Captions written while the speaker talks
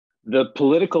The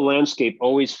political landscape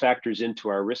always factors into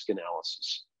our risk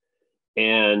analysis.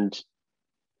 And,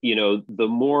 the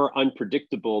more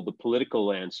unpredictable the political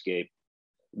landscape,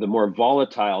 the more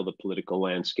volatile the political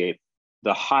landscape,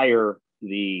 the higher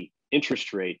the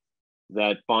interest rate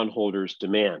that bondholders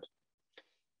demand.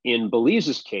 In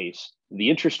Belize's case, the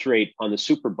interest rate on the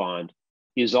Superbond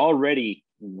is already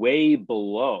way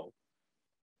below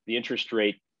the interest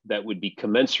rate that would be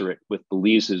commensurate with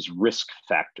Belize's risk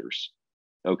factors.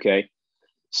 Okay,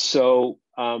 so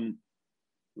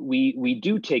we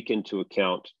do take into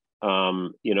account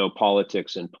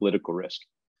politics and political risk,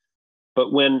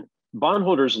 but when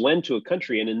bondholders lend to a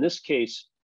country, and in this case,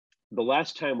 the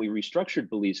last time we restructured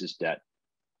Belize's debt,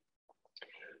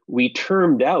 we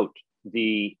termed out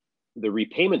the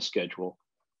repayment schedule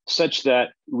such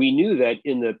that we knew that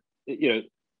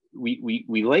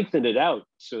we lengthened it out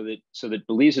so that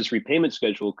Belize's repayment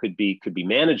schedule could be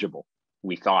manageable,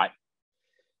 we thought.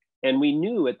 And we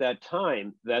knew at that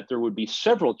time that there would be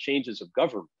several changes of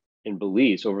government in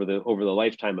Belize over the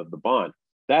lifetime of the bond.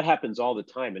 That happens all the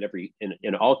time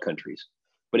in all countries,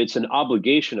 but it's an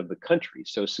obligation of the country.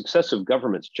 So successive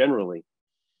governments generally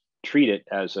treat it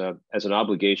as an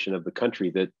obligation of the country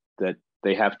that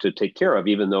they have to take care of,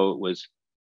 even though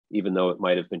it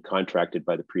might have been contracted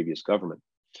by the previous government.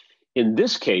 In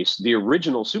this case, the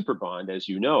original Superbond, as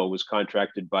you know, was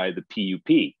contracted by the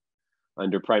PUP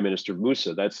under Prime Minister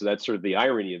Musa. That's sort of the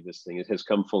irony of this thing. It has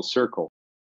come full circle.